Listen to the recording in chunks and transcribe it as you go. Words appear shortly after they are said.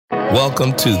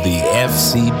Welcome to the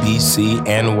FCBC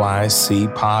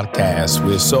NYC podcast.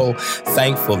 We're so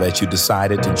thankful that you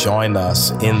decided to join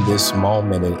us in this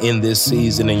moment and in this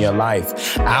season in your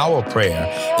life. Our prayer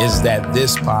is that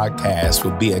this podcast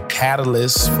will be a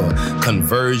catalyst for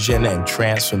conversion and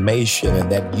transformation, and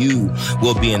that you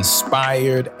will be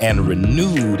inspired and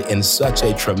renewed in such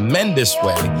a tremendous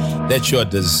way that your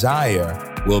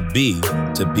desire will be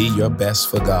to be your best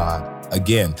for God.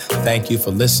 Again, thank you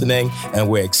for listening, and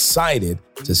we're excited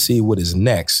to see what is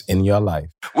next in your life.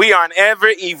 We are an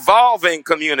ever-evolving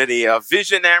community of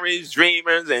visionaries,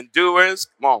 dreamers, and doers.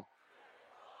 Come on.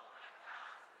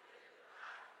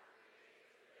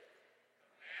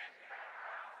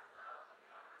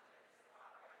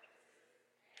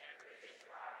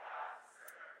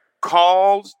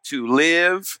 Called to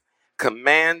live,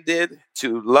 commanded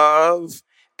to love,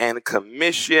 and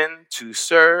commissioned to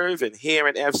serve. And here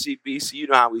at FCBC, you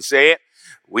know how we say it.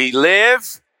 We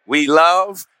live, we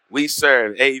love, we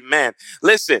serve. Amen.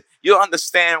 Listen, you'll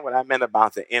understand what I meant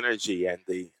about the energy and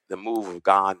the move of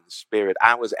God and the Spirit.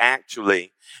 I was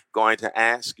actually going to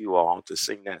ask you all to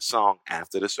sing that song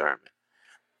after the sermon.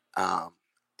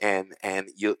 And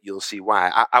you'll see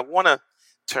why. I want to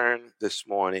turn this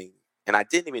morning, and I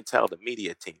didn't even tell the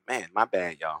media team. Man, my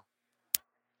bad, y'all.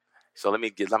 So I'm gonna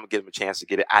give them a chance to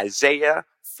get it. Isaiah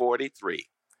 43.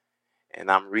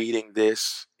 And I'm reading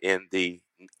this in the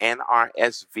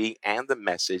NRSV and the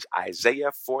Message.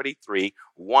 Isaiah 43,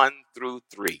 1 through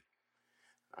 3.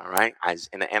 All right.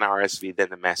 In the NRSV, then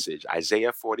the Message.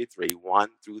 Isaiah 43, 1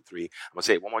 through 3. I'm going to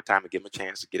say it one more time and give them a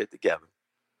chance to get it together.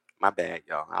 My bad,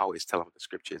 y'all. I always tell them what the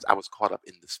scripture is. I was caught up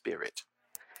in the Spirit.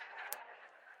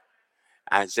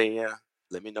 Isaiah,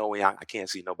 let me know when I can't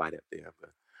see nobody up there, but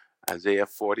Isaiah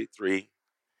 43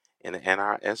 in the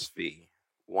NRSV,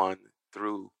 1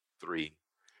 through 3.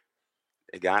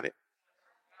 They got it?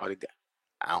 Oh,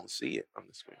 I don't see it on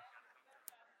the screen.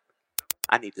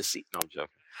 I need to see. No, I'm joking.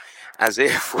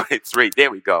 Isaiah 43. There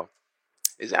we go.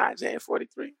 Is it Isaiah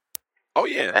 43? Oh,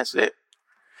 yeah, that's it.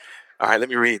 All right, let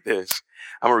me read this.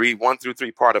 I'm going to read 1 through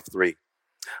 3, part of 3.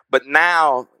 But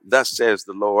now, thus says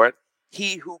the Lord,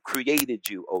 He who created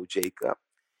you, O Jacob,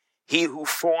 He who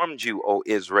formed you, O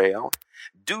Israel,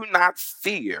 do not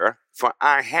fear, for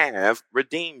I have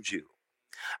redeemed you.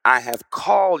 I have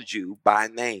called you by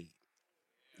name.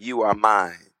 You are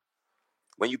mine.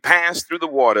 When you pass through the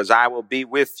waters, I will be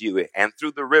with you, and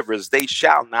through the rivers, they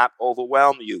shall not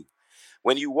overwhelm you.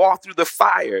 When you walk through the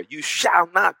fire, you shall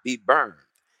not be burned,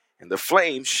 and the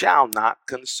flames shall not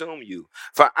consume you.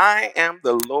 For I am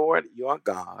the Lord your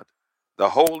God, the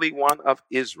Holy One of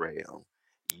Israel,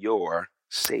 your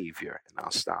Savior. And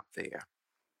I'll stop there.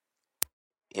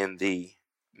 In the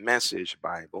Message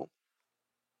Bible,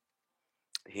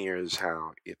 here's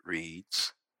how it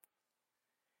reads.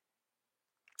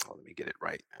 Oh, let me get it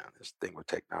right now. This thing with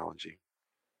technology.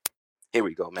 Here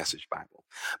we go, Message Bible.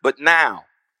 But now,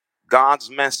 God's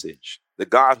message, the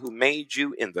God who made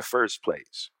you in the first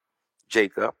place,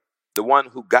 Jacob, the one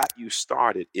who got you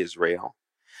started, Israel,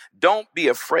 don't be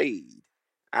afraid.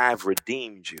 I've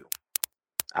redeemed you.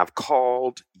 I've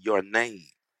called your name.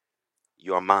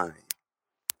 You're mine.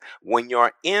 When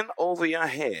you're in over your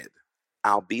head,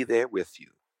 I'll be there with you.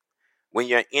 When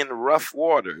you're in rough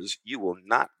waters, you will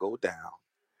not go down.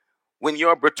 When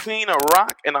you're between a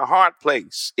rock and a hard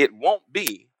place, it won't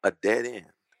be a dead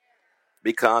end,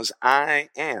 because I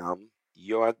am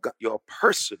your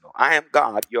personal. I am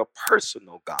God, your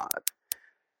personal God,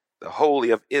 the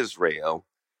Holy of Israel,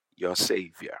 your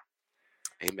Savior.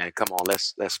 Amen. Come on,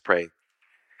 let's pray.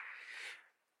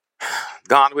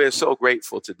 God, we're so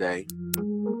grateful today.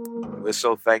 We're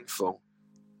so thankful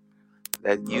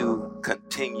that you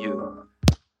continue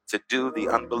to do the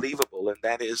unbelievable, and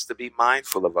that is to be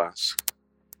mindful of us.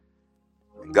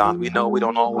 And God, we know we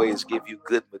don't always give you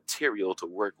good material to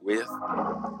work with.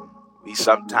 We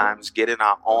sometimes get in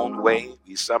our own way.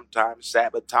 We sometimes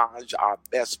sabotage our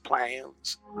best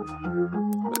plans.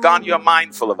 But God, you're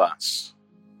mindful of us.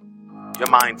 You're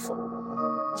mindful.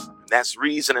 And that's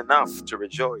reason enough to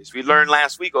rejoice. We learned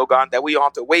last week, oh God, that we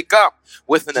ought to wake up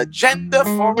with an agenda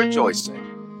for rejoicing.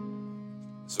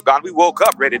 So God, we woke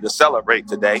up ready to celebrate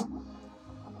today.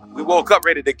 We woke up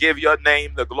ready to give your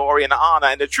name the glory and the honor.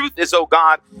 And the truth is, oh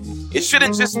God, it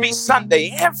shouldn't just be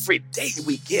Sunday. Every day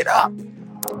we get up,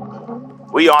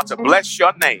 we ought to bless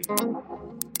your name,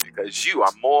 because you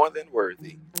are more than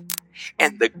worthy.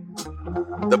 And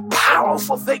the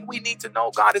powerful thing we need to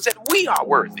know, God, is that we are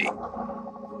worthy.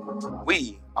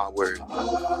 We are worthy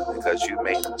because you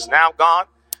made us. Now, God,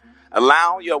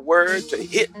 allow your word to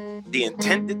hit the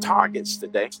intended targets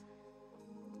today.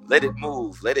 Let it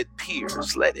move, let it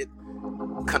pierce, let it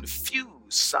confuse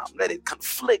some. Let it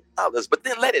conflict others, but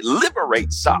then let it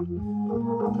liberate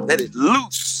some. Let it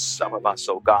loose some of us,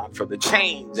 oh God, from the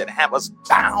chains that have us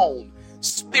bound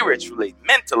spiritually,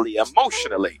 mentally,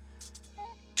 emotionally.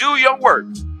 Do your work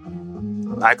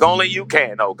like only you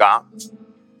can, oh God.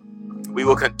 We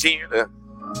will continue to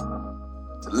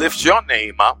lift your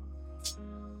name up,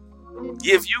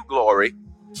 give you glory,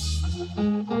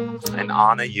 and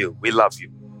honor you. We love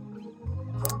you.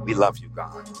 We love you,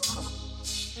 God.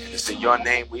 And it's in your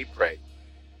name we pray.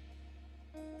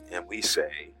 And we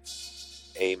say,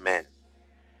 amen.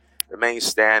 Remain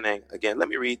standing. Again, let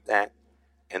me read that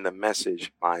in the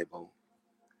Message Bible.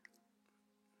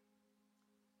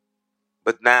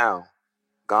 But now,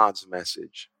 God's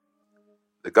message.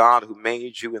 The God who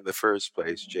made you in the first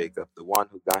place, Jacob, the one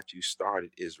who got you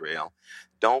started, Israel.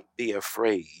 Don't be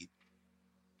afraid.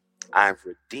 I've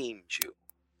redeemed you.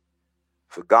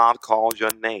 For God called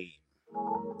your name,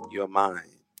 your mind.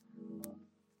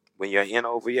 When you're in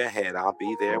over your head, I'll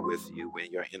be there with you.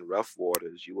 When you're in rough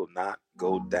waters, you will not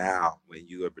go down. When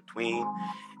you are between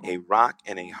a rock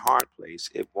and a hard place,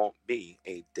 it won't be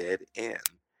a dead end.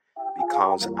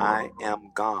 Because I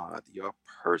am God, your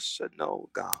personal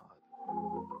God,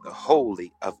 the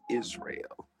Holy of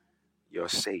Israel, your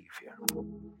Savior.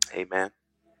 Amen.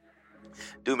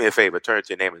 Do me a favor, turn to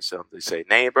your neighbor and simply say,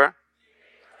 neighbor,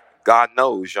 God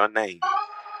knows your name.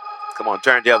 Come on,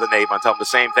 turn to the other neighbor and tell them the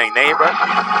same thing. Neighbor,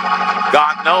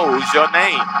 God knows your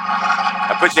name.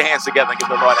 Now put your hands together and give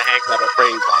the Lord a hand clap of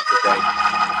praise on today.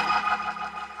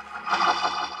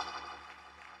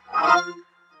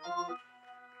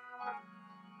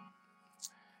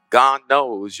 God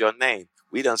knows your name.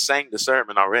 We done sang the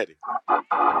sermon already.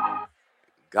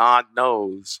 God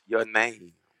knows your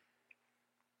name.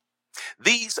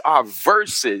 These are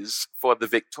verses for the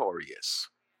victorious.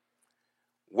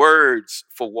 Words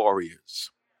for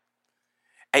warriors.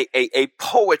 A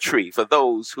poetry for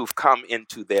those who've come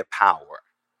into their power.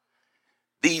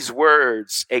 These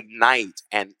words ignite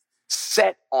and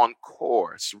set on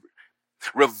course,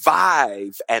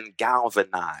 revive and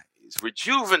galvanize,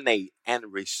 rejuvenate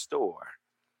and restore.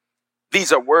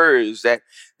 These are words that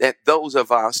those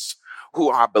of us who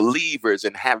are believers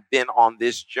and have been on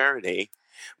this journey,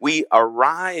 we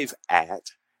arrive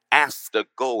at after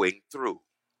going through.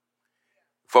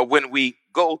 For when we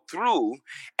go through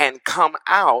and come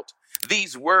out,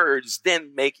 these words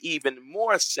then make even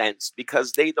more sense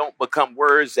because they don't become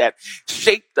words that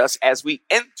shaped us as we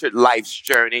entered life's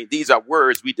journey. These are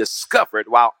words we discovered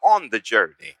while on the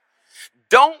journey.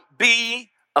 Don't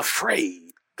be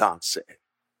afraid, God said.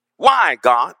 Why,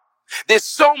 God? There's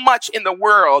so much in the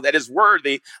world that is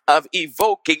worthy of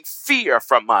evoking fear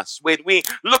from us. When we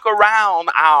look around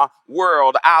our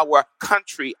world, our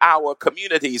country, our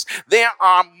communities, there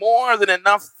are more than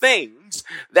enough things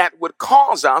that would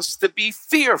cause us to be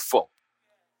fearful.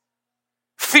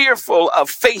 Fearful of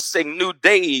facing new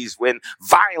days when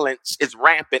violence is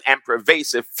rampant and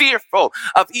pervasive. Fearful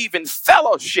of even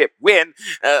fellowship when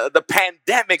the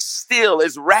pandemic still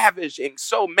is ravaging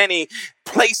so many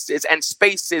places and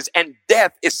spaces, and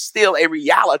death is still a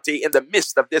reality in the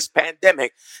midst of this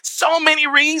pandemic. So many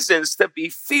reasons to be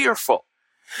fearful.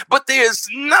 But there's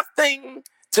nothing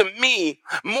to me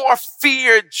more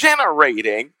fear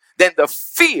generating than the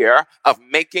fear of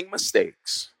making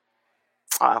mistakes.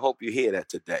 I hope you hear that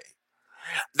today.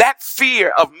 That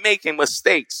fear of making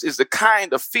mistakes is the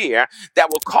kind of fear that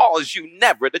will cause you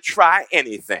never to try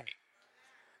anything.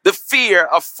 The fear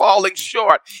of falling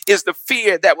short is the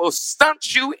fear that will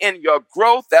stunt you in your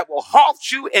growth, that will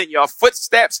halt you in your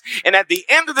footsteps, and at the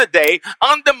end of the day,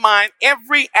 undermine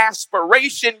every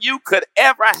aspiration you could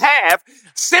ever have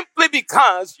simply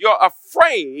because you're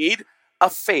afraid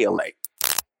of failing.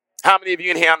 How many of you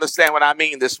in here understand what I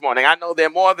mean this morning? I know there are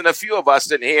more than a few of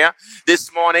us in here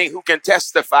this morning who can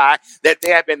testify that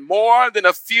there have been more than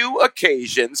a few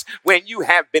occasions when you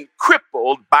have been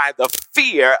crippled by the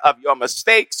fear of your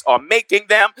mistakes or making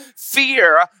them,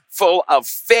 fearful of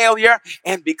failure.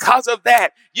 And because of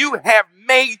that, you have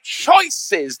made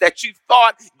choices that you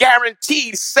thought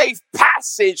guaranteed safe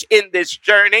passage in this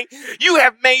journey. You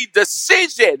have made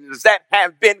decisions that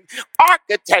have been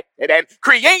architected and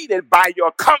created by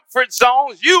your comfort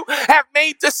zones. You have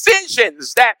made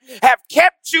decisions that have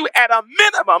kept you at a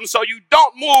minimum so you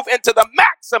don't move into the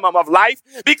maximum of life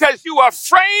because you are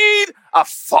afraid of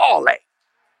falling,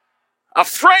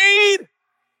 afraid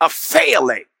of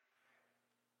failing.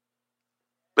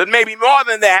 But maybe more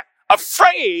than that,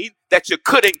 afraid that you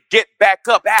couldn't get back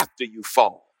up after you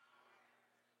fall.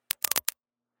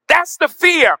 That's the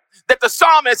fear that the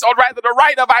psalmist, or rather the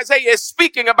writer of Isaiah, is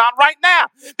speaking about right now.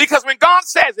 Because when God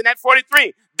says in that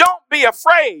 43, don't be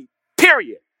afraid,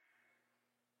 period.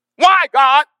 Why,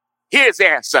 God? Here's the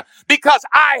answer. Because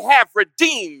I have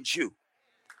redeemed you.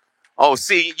 Oh,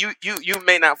 see, you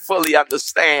may not fully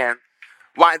understand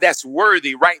why that's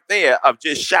worthy right there of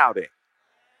just shouting.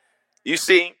 You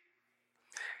see,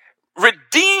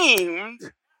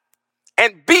 redeemed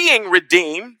and being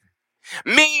redeemed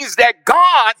means that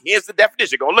God, here's the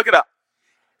definition, go look it up,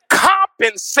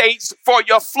 compensates for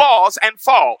your flaws and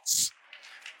faults.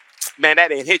 Man, that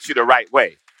didn't hit you the right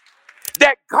way.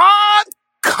 That God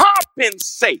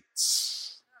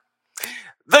compensates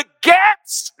the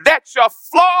gaps that your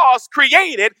flaws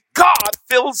created, God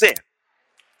fills in.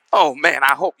 Oh man,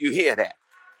 I hope you hear that.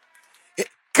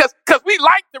 Because we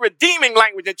like the redeeming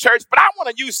language in church, but I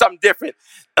want to use something different,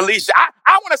 Alicia.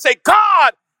 I want to say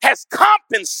God has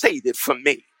compensated for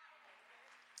me.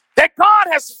 That God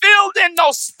has filled in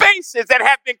those spaces that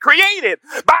have been created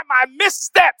by my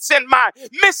missteps and my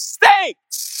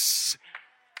mistakes.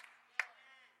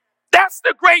 That's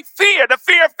the great fear, the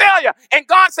fear of failure. And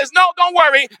God says, no, don't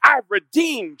worry, I've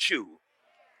redeemed you.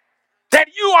 That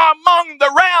you are among the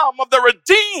realm of the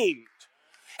redeemed.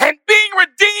 And being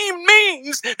redeemed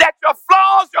means that your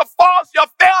flaws, your faults, your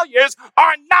failures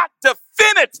are not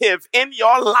definitive in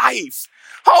your life.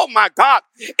 Oh my God.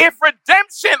 If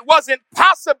redemption wasn't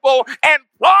possible and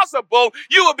plausible,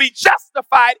 you would be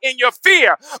justified in your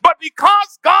fear. But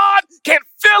because God can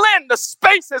fill in the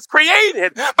spaces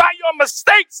created by your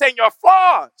mistakes and your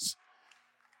flaws,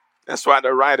 that's why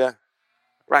the writer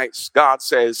writes, God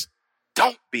says,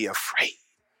 don't be afraid.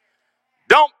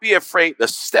 Don't be afraid to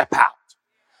step out.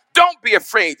 Don't be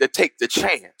afraid to take the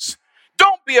chance.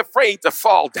 Don't be afraid to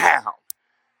fall down.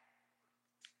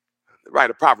 The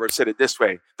writer of Proverbs said it this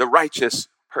way: the righteous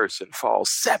person falls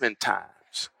 7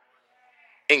 times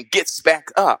and gets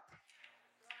back up.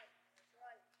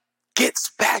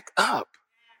 Gets back up.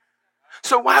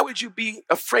 So why would you be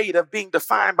afraid of being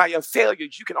defined by your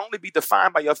failures? You can only be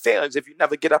defined by your failures if you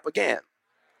never get up again.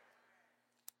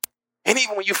 And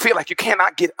even when you feel like you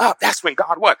cannot get up, that's when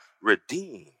God what?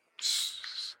 Redeems.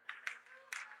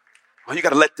 Well, you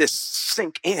got to let this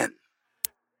sink in.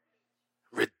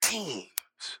 Redeems.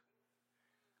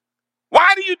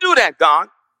 Why do you do that, God?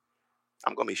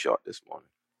 I'm going to be short this morning.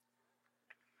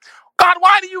 God,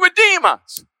 why do you redeem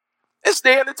us? It's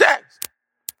there in the text.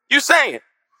 You saying it.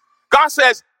 God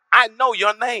says, I know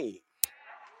your name.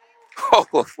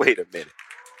 Oh, wait a minute.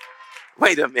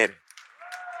 Wait a minute.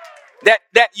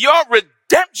 That your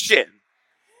redemption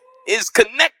is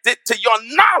connected to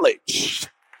your knowledge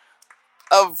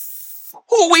of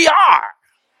who we are.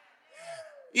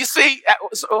 You see,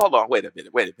 so hold on, wait a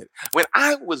minute. When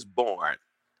I was born,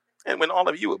 and when all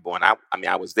of you were born, I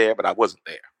was there, but I wasn't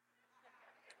there.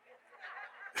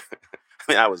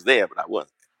 I was there, but I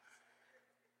wasn't.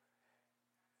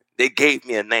 They gave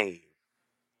me a name,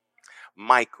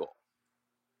 Michael.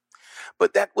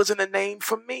 But that wasn't a name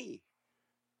for me.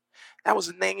 That was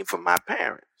a name for my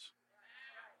parents.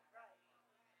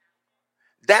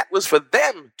 That was for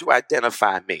them to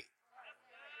identify me.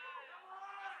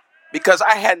 Because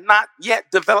I had not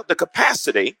yet developed the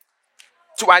capacity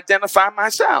to identify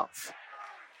myself.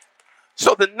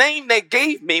 So the name they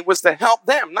gave me was to help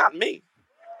them, not me.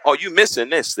 Oh, you missing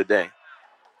this today.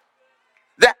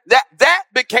 That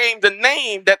became the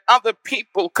name that other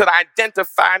people could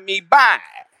identify me by.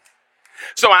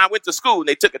 So I went to school and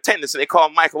they took attendance and they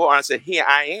called Michael over and said, here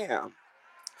I am.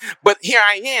 But here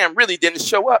I am really didn't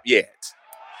show up yet.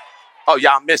 Oh,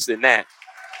 y'all missing that.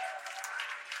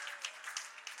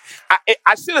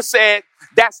 I should have said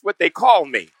that's what they call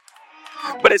me,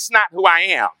 but it's not who I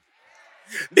am,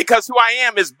 because who I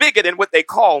am is bigger than what they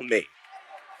call me.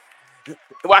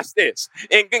 Watch this.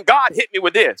 And God hit me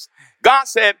with this. God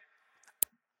said,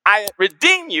 I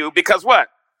redeem you because what?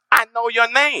 I know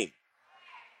your name.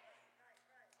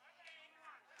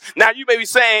 Now you may be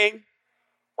saying,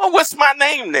 well, what's my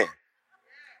name then?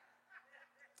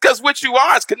 Because what you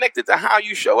are is connected to how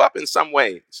you show up in some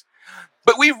ways.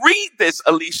 But we read this,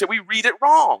 Alicia, we read it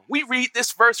wrong. We read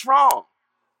this verse wrong.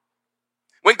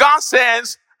 When God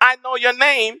says, I know your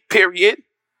name, period,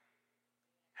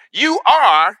 you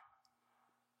are,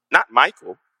 not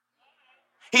Michael.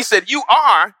 He said, you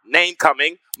are, name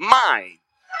coming, mine.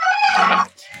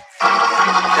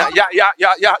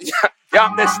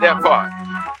 Y'all missed that part.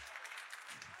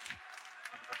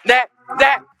 That,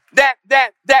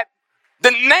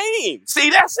 the name,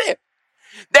 see, that's it.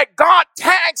 That God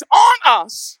tags on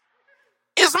us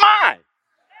is mine.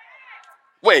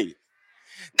 Wait,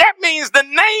 that means the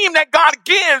name that God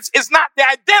gives is not the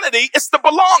identity, it's the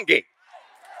belonging.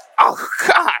 Oh,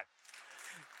 God.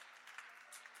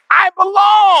 I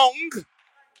belong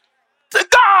to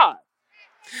God.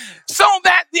 So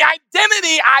that the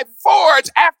identity I forge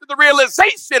after the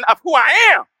realization of who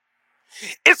I am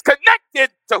is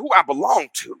connected to who I belong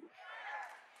to.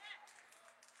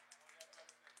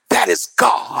 That is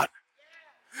God.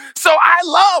 So I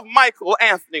love Michael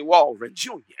Anthony Walden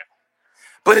Jr.,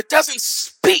 but it doesn't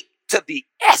speak to the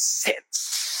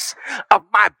essence of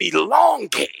my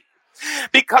belonging.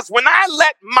 Because when I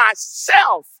let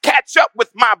myself catch up with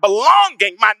my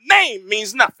belonging, my name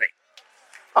means nothing.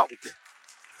 Oh,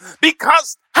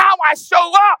 because how I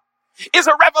show up is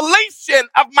a revelation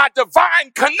of my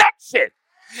divine connection.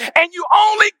 And you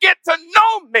only get to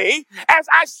know me as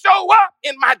I show up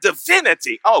in my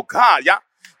divinity. Oh, God, y'all.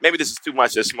 Maybe this is too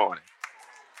much this morning.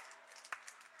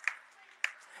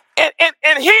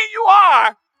 And here you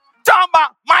are talking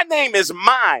about my name is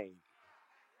mine.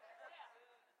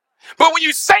 But when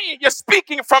you say it, you're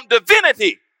speaking from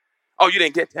divinity. Oh, you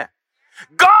didn't get that.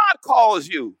 God calls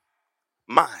you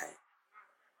mine.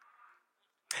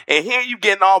 And here you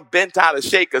getting all bent out of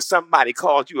shape because somebody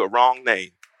called you a wrong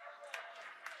name.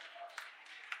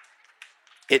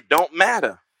 It don't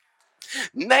matter.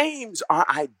 Names are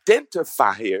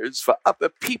identifiers for other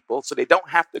people so they don't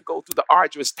have to go through the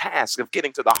arduous task of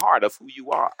getting to the heart of who you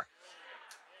are.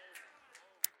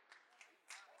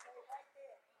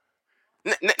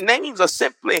 Names are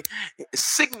simply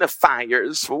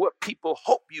signifiers for what people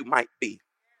hope you might be.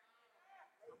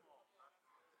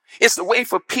 It's a way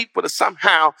for people to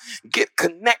somehow get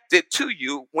connected to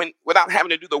you without having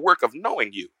to do the work of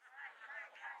knowing you.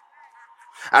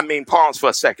 I mean, pause for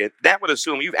a second. That would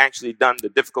assume you've actually done the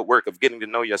difficult work of getting to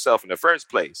know yourself in the first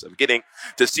place, of getting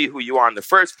to see who you are in the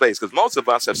first place, because most of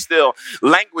us are still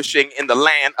languishing in the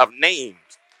land of names,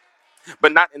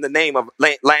 but not in the name of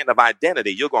land of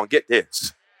identity. You're going to get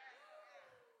this.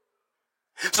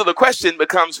 So the question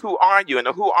becomes, who are you? And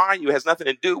the who are you has nothing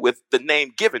to do with the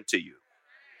name given to you.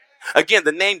 Again,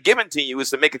 the name given to you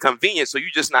is to make it convenient so you're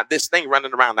just not this thing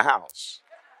running around the house.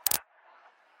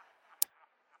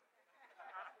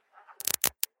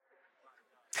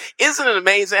 Isn't it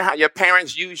amazing how your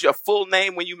parents use your full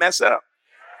name when you mess up?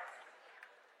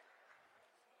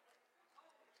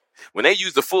 When they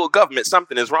use the full government,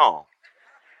 something is wrong.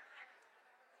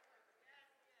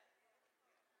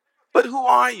 But who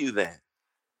are you then?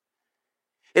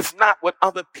 If not what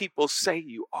other people say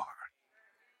you are.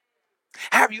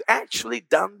 Have you actually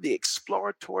done the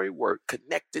exploratory work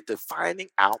connected to finding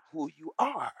out who you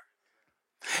are?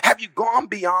 Have you gone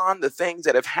beyond the things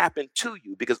that have happened to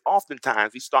you? Because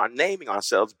oftentimes we start naming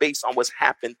ourselves based on what's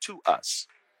happened to us.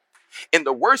 And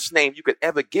the worst name you could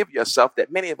ever give yourself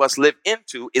that many of us live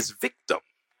into is victim.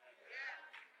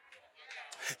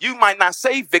 You might not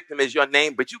say victim is your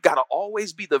name, but you got to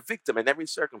always be the victim in every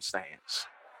circumstance.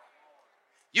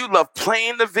 You love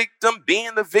playing the victim,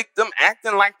 being the victim,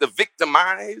 acting like the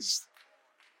victimized.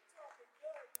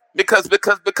 Because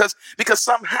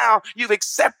somehow you've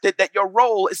accepted that your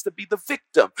role is to be the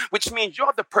victim, which means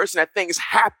you're the person that things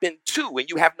happen to and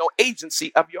you have no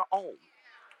agency of your own.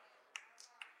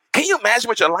 Can you imagine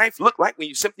what your life looked like when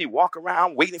you simply walk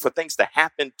around waiting for things to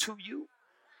happen to you?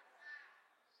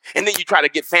 And then you try to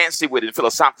get fancy with it and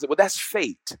philosophically, well, that's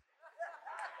fate.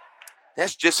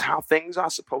 That's just how things are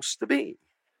supposed to be.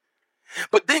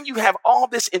 But then you have all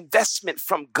this investment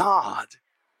from God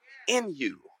in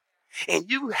you.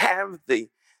 And you have the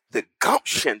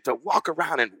gumption to walk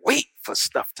around and wait for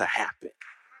stuff to happen.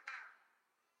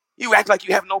 You act like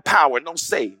you have no power, no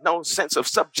say, no sense of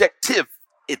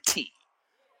subjectivity.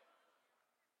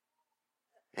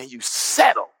 And you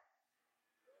settle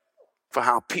for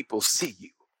how people see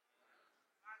you.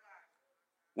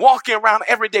 Walking around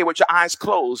every day with your eyes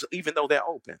closed, even though they're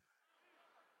open.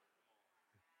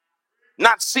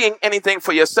 Not seeing anything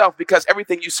for yourself because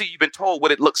everything you see, you've been told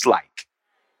what it looks like.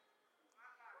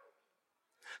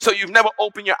 So you've never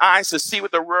opened your eyes to see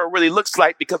what the world really looks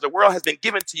like because the world has been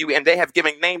given to you and they have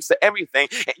given names to everything.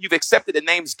 And you've accepted the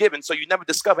names given, so you never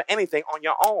discover anything on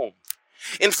your own.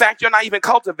 In fact, you're not even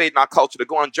cultivating our culture to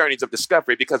go on journeys of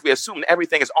discovery because we assume that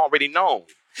everything is already known.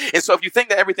 And so if you think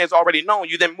that everything is already known,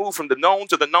 you then move from the known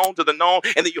to the known to the known,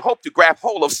 and then you hope to grab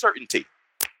hold of certainty.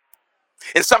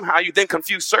 And somehow you then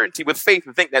confuse certainty with faith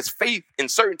and think that faith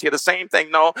and certainty are the same thing.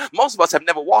 No, most of us have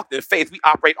never walked in faith. We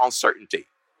operate on certainty.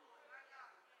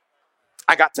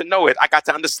 I got to know it. I got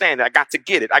to understand it. I got to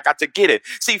get it. I got to get it.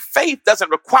 See, faith doesn't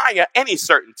require any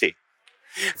certainty.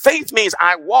 Faith means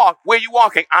I walk. Where are you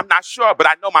walking? I'm not sure, but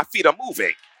I know my feet are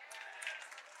moving.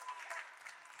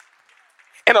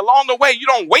 And along the way, you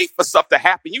don't wait for stuff to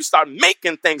happen. You start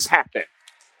making things happen.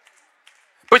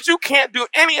 But you can't do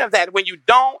any of that when you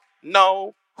don't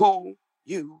know who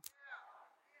you are.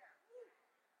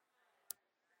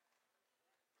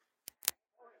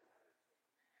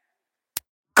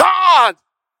 God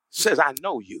says, I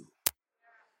know you.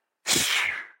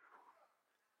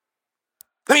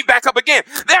 Let me back up again.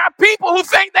 There are people who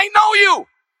think they know you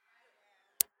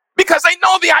because they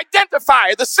know the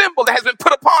identifier, the symbol that has been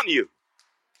put upon you.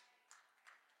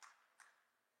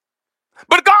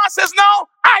 But God says, no,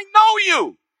 I know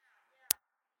you.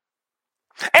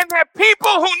 And there are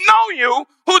people who know you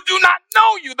who do not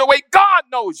know you the way God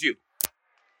knows you.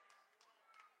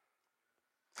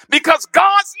 Because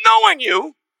God's knowing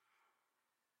you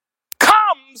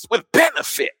comes with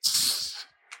benefits.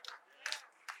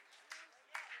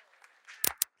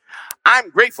 I'm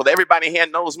grateful that everybody here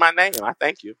knows my name. I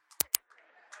thank you.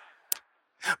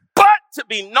 But to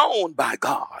be known by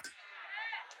God.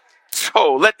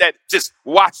 So let that just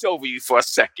wash over you for a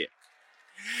second.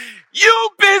 You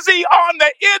busy on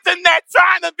the internet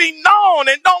trying to be known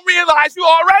and don't realize you're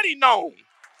already known.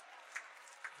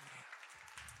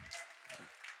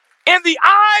 In the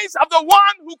eyes of the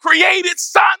one who created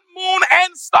sun, moon,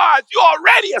 and stars, you're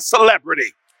already a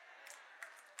celebrity.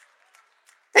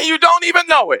 And you don't even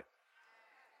know it.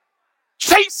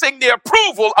 Chasing the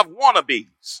approval of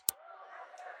wannabes.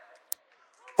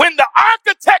 When the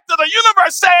architect of the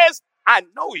universe says, I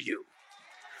know you.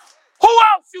 Who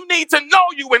else you need to know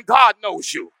you when God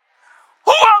knows you?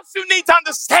 Who else you need to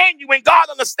understand you when God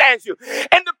understands you?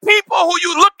 And the people who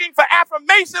you're looking for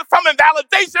affirmation from and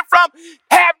validation from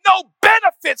have no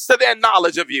benefits to their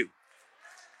knowledge of you.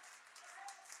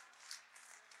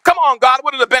 Come on, God,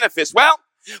 what are the benefits? Well,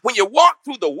 when you walk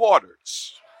through the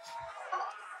waters,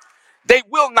 they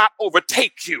will not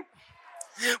overtake you.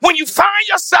 When you find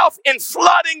yourself in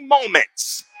flooding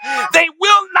moments, they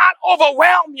will not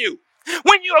overwhelm you.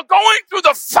 When you are going through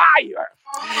the fire,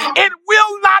 it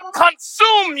will not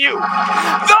consume you.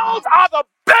 Those are the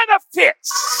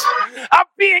benefits of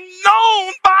being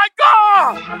known by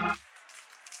God.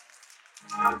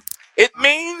 It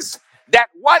means that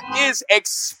what is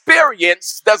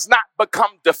experienced does not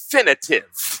become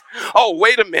definitive. Oh,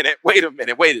 wait a minute.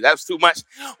 That's too much.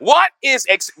 What is,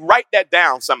 write that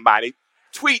down, somebody.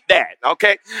 Tweet that,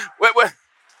 okay?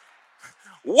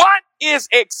 What is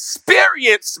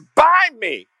experienced by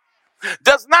me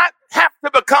does not have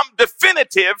to become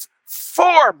definitive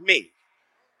for me.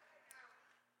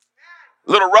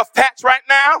 Little rough patch right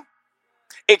now?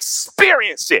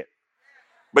 Experience it,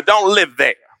 but don't live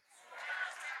there.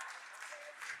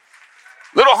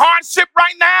 Little hardship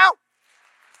right now?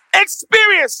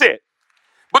 Experience it,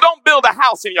 but don't build a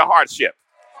house in your hardship.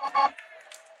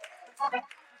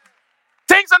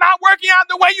 Things are not working out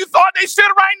the way you thought they should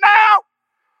right now.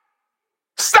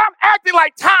 Stop acting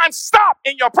like time stopped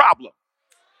in your problem.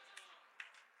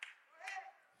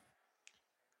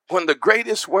 One of the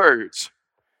greatest words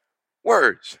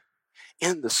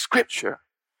in the scripture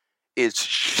is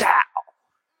shall.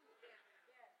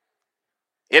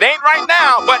 It ain't right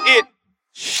now, but it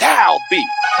shall be.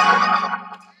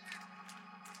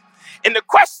 And the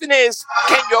question is,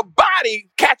 can your body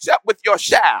catch up with your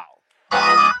shall?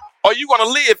 Or are you going to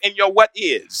live in your what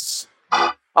is?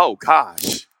 Oh,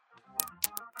 gosh.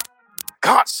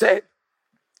 God said,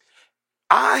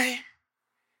 I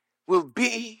will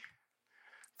be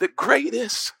the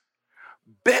greatest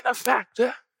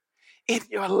benefactor in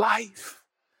your life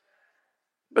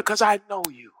because I know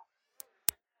you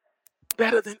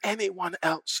better than anyone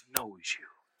else knows you.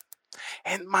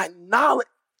 And my knowledge,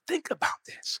 think about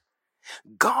this.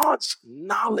 God's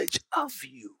knowledge of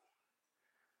you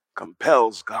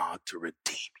compels God to redeem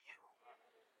you.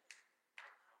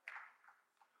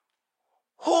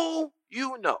 Who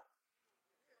you know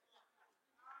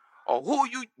or who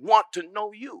you want to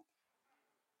know you,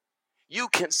 you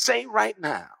can say right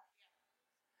now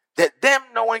that them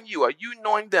knowing you or you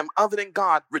knowing them other than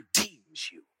God redeems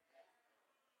you.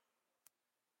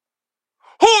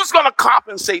 Who's going to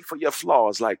compensate for your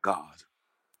flaws like God?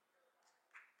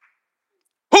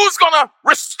 Who's going to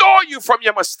restore you from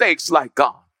your mistakes like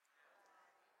God?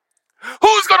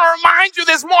 Who's going to remind you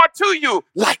there's more to you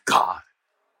like God?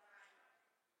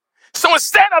 So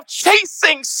instead of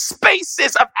chasing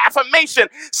spaces of affirmation,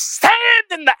 stand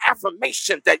in the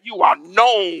affirmation that you are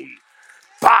known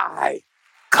by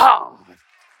God.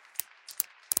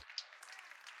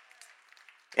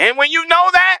 And when you know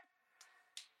that,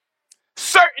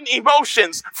 certain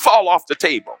emotions fall off the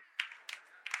table.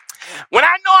 When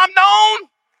I know I'm known,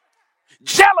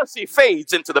 jealousy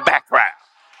fades into the background.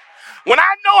 When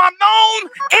I know I'm known,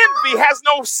 envy has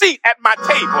no seat at my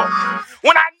table.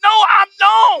 When I know I'm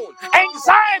known,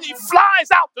 anxiety flies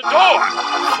out the door.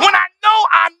 When I know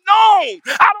I'm known,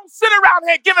 I don't sit around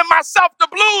here giving myself the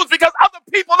blues because other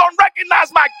people don't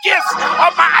recognize my gifts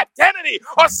or my identity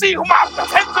or see who my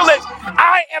potential is.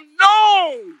 I am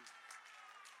known.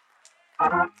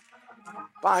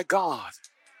 by God.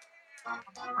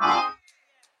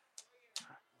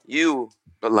 You,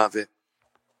 beloved,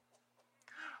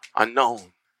 are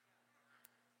known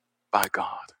by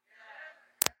God.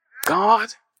 God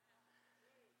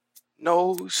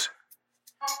knows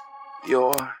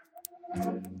your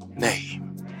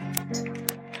name.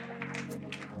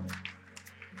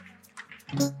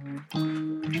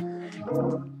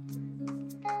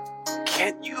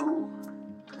 Can you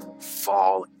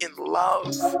fall in love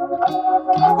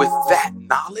with that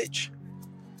knowledge?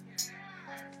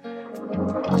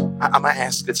 I'm going to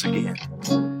ask this again.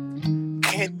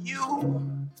 Can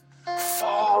you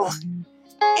fall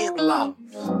in love?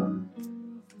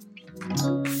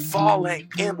 Falling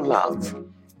in love.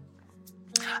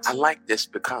 I like this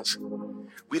because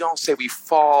we don't say we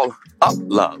fall up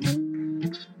love.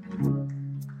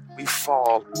 We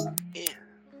fall in.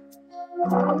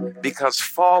 Because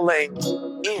falling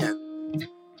in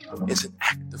is an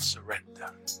act of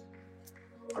surrender.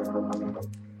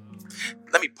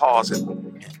 Let me pause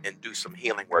and do some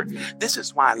healing work. This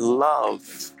is why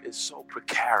love is so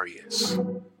precarious.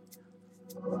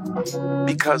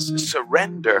 Because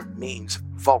surrender means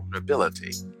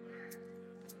vulnerability.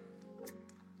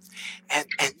 And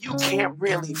you can't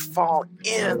really fall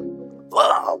in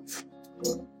love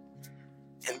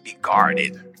and be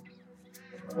guarded.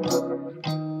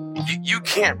 You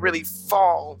can't really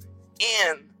fall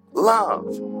in love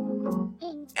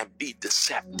and be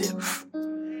deceptive.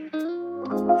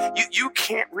 You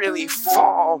can't really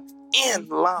fall in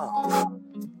love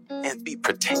and be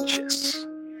pretentious.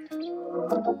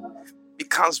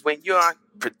 Because when you're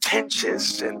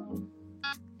pretentious and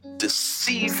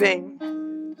deceiving,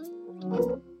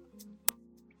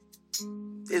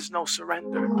 there's no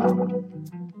surrender.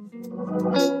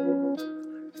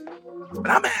 But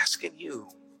I'm asking you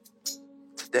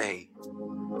today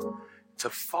to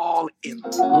fall in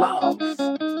love.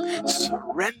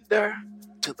 Surrender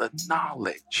to the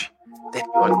knowledge that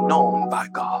you are known by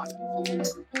God.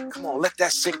 Come on, let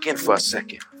that sink in for a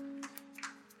second.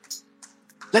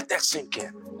 Let that sink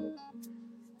in.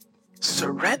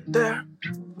 Surrender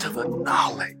to the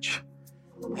knowledge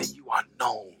that you are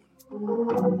known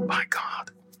by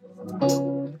God.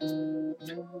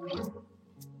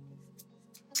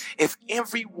 If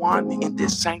everyone in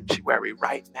this sanctuary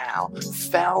right now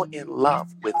fell in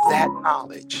love with that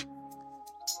knowledge,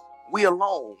 we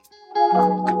alone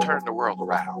could turn the world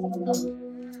around.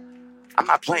 I'm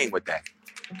not playing with that.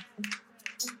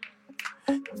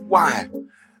 Why?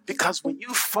 Because when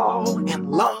you fall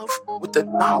in love with the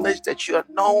knowledge that you're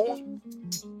known,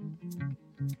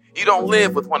 you don't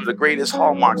live with one of the greatest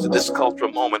hallmarks of this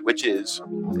cultural moment, which is,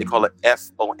 they call it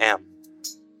FOMO.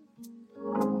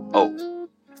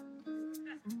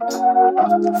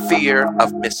 Fear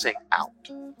of missing out.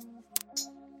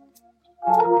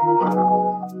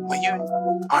 When you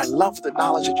are in love with the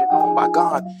knowledge that you're known by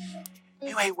God,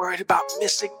 you ain't worried about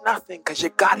missing nothing because you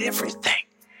got everything.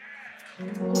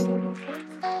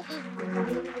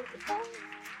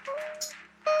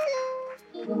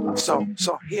 So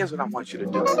here's what I want you to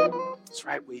do. It's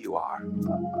right where you are.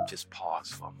 Just pause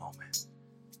for a moment.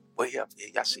 Way up there.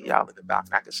 I see y'all in the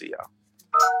balcony. I can see y'all.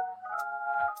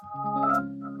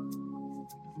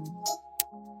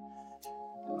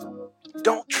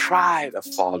 Don't try to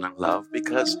fall in love,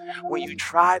 because when you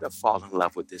try to fall in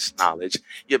love with this knowledge,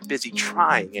 you're busy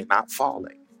trying and not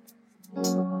falling.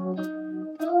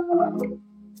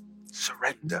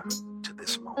 Surrender to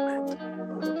this moment.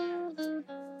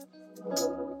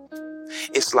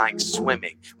 It's like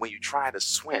swimming. When you try to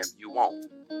swim, you won't.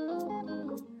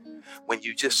 When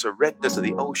you just surrender to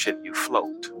the ocean, you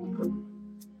float.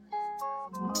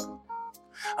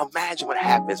 Imagine what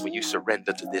happens when you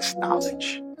surrender to this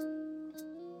knowledge.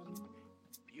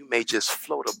 You may just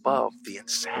float above the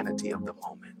insanity of the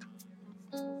moment.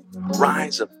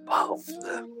 Rise above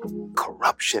the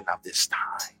corruption of this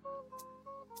time.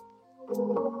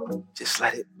 Just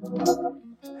let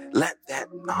that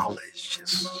knowledge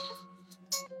just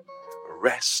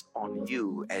rest on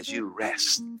you as you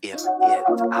rest in it.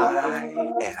 I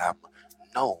am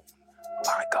known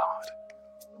by God.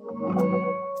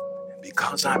 And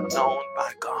because I'm known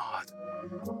by God,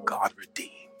 God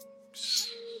redeems.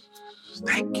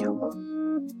 Thank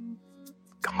you.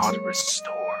 God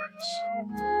restores.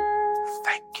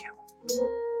 Thank you.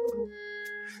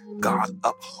 God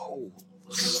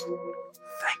upholds.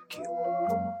 Thank you.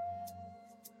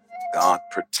 God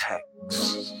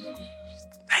protects.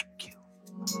 Thank you.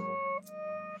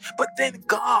 But then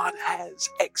God has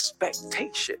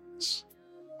expectations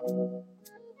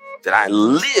that I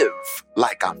live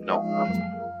like I'm known.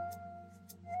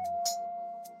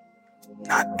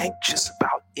 not anxious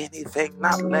about anything,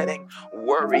 not letting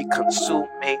worry consume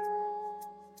me.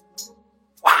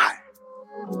 Why?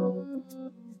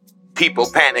 People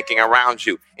panicking around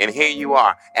you, and here you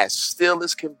are, as still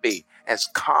as can be, as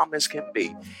calm as can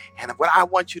be. And what I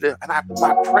want you to, my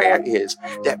prayer is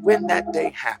that when that day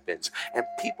happens and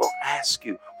people ask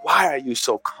you, why are you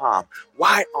so calm?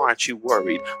 Why aren't you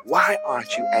worried? Why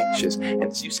aren't you anxious?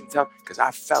 And you can tell, because I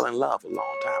fell in love a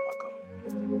long time ago.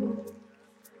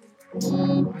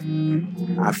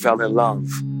 I fell in love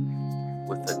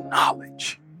with the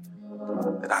knowledge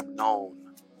that I'm known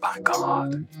by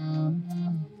God.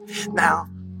 Now,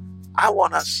 I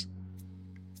want us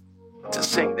to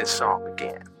sing this song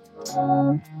again.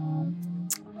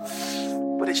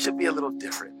 But it should be a little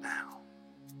different now.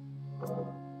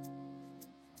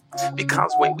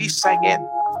 Because when we sang it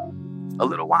a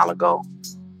little while ago,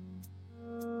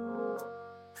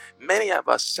 many of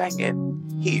us sang it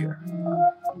here.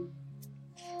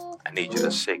 I need you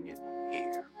to sing it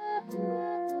here.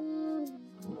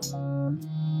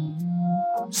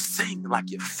 Sing like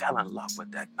you fell in love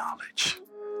with that knowledge.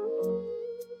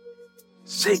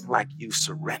 Sing like you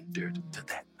surrendered to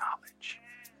that knowledge.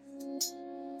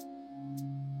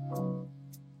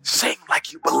 Sing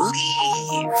like you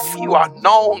believe you are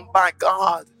known by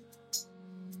God.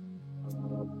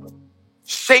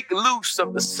 Shake loose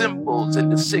of the symbols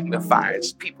and the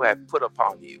signifiers people have put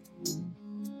upon you.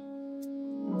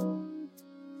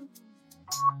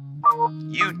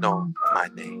 You know my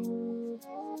name.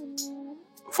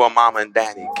 Before Mama and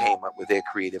Daddy came up with their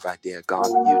creative idea, God,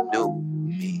 you knew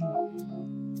me.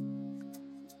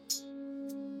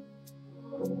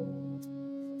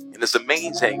 And it's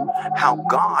amazing how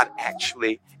God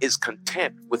actually is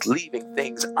content with leaving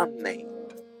things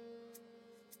unnamed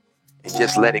and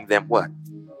just letting them what?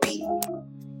 Be.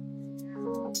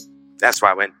 That's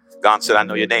why when God said, I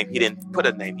know your name, he didn't put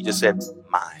a name. He just said,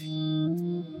 mine.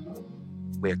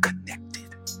 We're connected.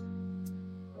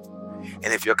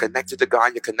 And if you're connected to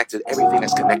God, you're connected to everything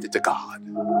that's connected to God.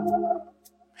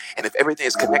 And if everything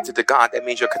is connected to God, that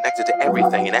means you're connected to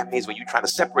everything. And that means when you try to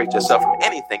separate yourself from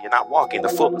anything, you're not walking in the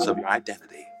fullness of your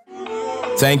identity.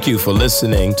 Thank you for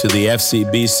listening to the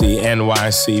FCBC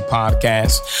NYC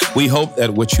podcast. We hope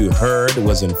that what you heard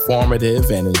was informative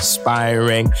and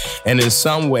inspiring and in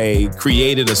some way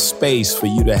created a space for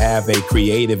you to have a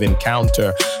creative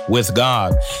encounter with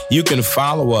God. You can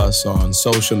follow us on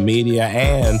social media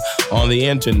and on the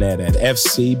internet at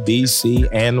fcbcnyc.org.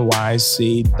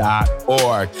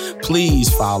 Please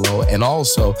follow and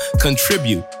also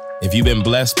contribute. If you've been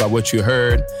blessed by what you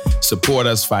heard, support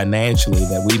us financially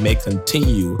that we may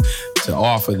continue to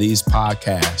offer these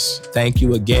podcasts. Thank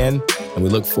you again, and we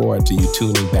look forward to you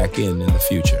tuning back in the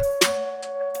future.